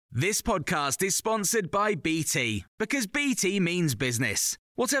This podcast is sponsored by BT, because BT means business.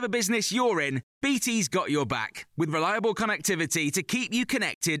 Whatever business you're in, BT's got your back, with reliable connectivity to keep you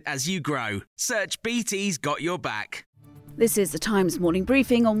connected as you grow. Search BT's got your back. This is the Times morning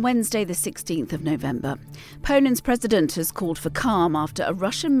briefing on Wednesday the 16th of November. Poland's president has called for calm after a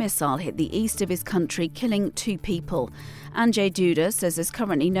Russian missile hit the east of his country, killing 2 people. Andrzej Duda says there's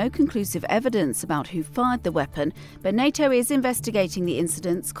currently no conclusive evidence about who fired the weapon, but NATO is investigating the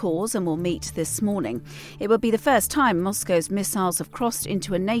incident's cause and will meet this morning. It will be the first time Moscow's missiles have crossed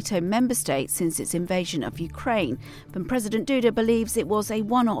into a NATO member state since its invasion of Ukraine, but President Duda believes it was a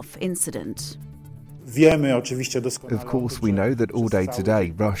one-off incident. Of course, we know that all day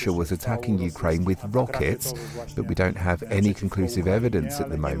today Russia was attacking Ukraine with rockets, but we don't have any conclusive evidence at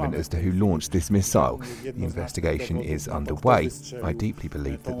the moment as to who launched this missile. The investigation is underway. I deeply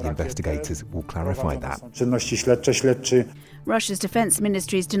believe that the investigators will clarify that. Russia's defense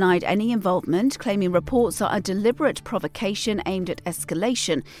ministry has denied any involvement, claiming reports are a deliberate provocation aimed at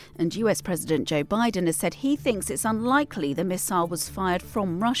escalation. And US President Joe Biden has said he thinks it's unlikely the missile was fired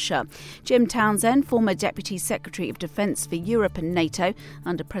from Russia. Jim Townsend, former Deputy Secretary of Defense for Europe and NATO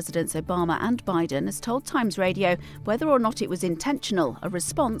under Presidents Obama and Biden, has told Times Radio whether or not it was intentional, a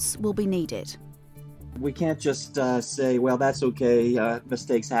response will be needed. We can't just say, well, that's okay,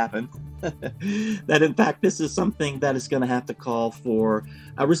 mistakes happen. That, in fact, this is something that is going to have to call for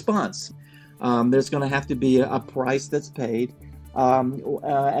a response. There's going to have to be a price that's paid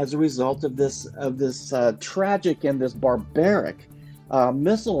as a result of this tragic and this barbaric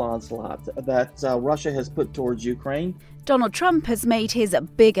missile onslaught that Russia has put towards Ukraine. Donald Trump has made his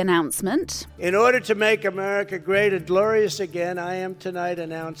big announcement. In order to make America great and glorious again, I am tonight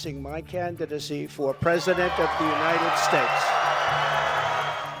announcing my candidacy for President of the United States.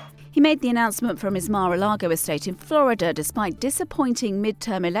 He made the announcement from his Mar-a-Lago estate in Florida despite disappointing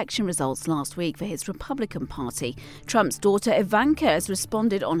midterm election results last week for his Republican Party. Trump's daughter Ivanka has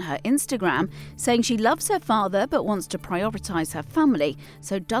responded on her Instagram, saying she loves her father but wants to prioritise her family,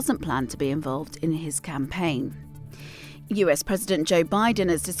 so doesn't plan to be involved in his campaign. US President Joe Biden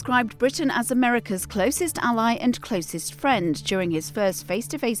has described Britain as America's closest ally and closest friend during his first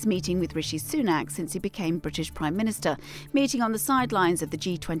face-to-face meeting with Rishi Sunak since he became British Prime Minister. Meeting on the sidelines of the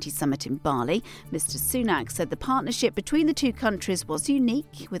G20 summit in Bali, Mr. Sunak said the partnership between the two countries was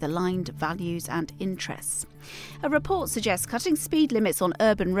unique, with aligned values and interests. A report suggests cutting speed limits on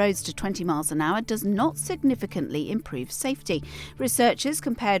urban roads to 20 miles an hour does not significantly improve safety. Researchers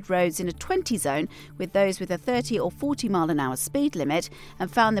compared roads in a 20 zone with those with a 30 or 40 mile an hour speed limit and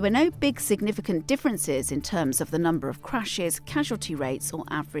found there were no big significant differences in terms of the number of crashes, casualty rates or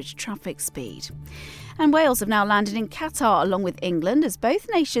average traffic speed. And Wales have now landed in Qatar along with England as both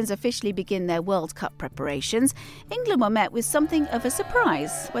nations officially begin their World Cup preparations. England were met with something of a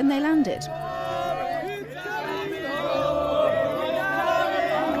surprise when they landed.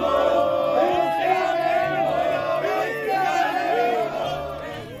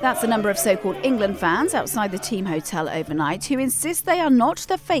 That's a number of so-called England fans outside the team hotel overnight who insist they are not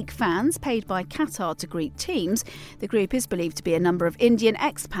the fake fans paid by Qatar to greet teams. The group is believed to be a number of Indian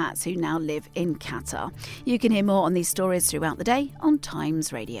expats who now live in Qatar. You can hear more on these stories throughout the day on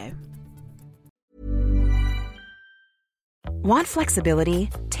Times Radio. Want flexibility?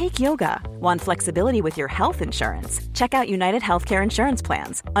 Take yoga. Want flexibility with your health insurance? Check out United Healthcare Insurance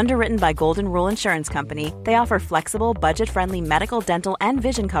Plans. Underwritten by Golden Rule Insurance Company, they offer flexible, budget-friendly medical, dental, and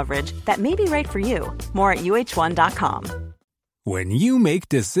vision coverage that may be right for you. More at UH1.com. When you make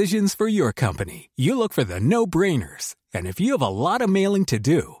decisions for your company, you look for the no-brainers. And if you have a lot of mailing to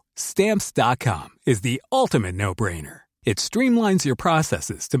do, Stamps.com is the ultimate no-brainer. It streamlines your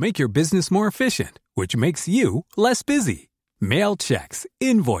processes to make your business more efficient, which makes you less busy. Mail checks,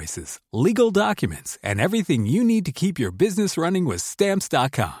 invoices, legal documents, and everything you need to keep your business running with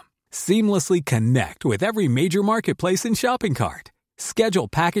Stamps.com. Seamlessly connect with every major marketplace and shopping cart. Schedule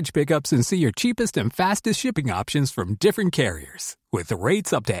package pickups and see your cheapest and fastest shipping options from different carriers, with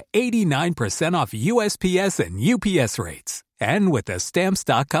rates up to 89% off USPS and UPS rates. And with the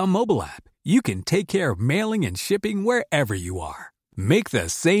Stamps.com mobile app, you can take care of mailing and shipping wherever you are. Make the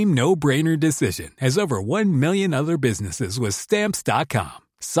same no-brainer decision as over 1 million other businesses with Stamps.com.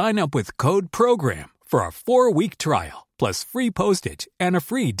 Sign up with code PROGRAM for a 4-week trial, plus free postage and a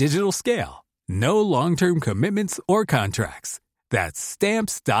free digital scale. No long-term commitments or contracts. That's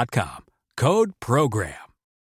Stamps.com. Code PROGRAM.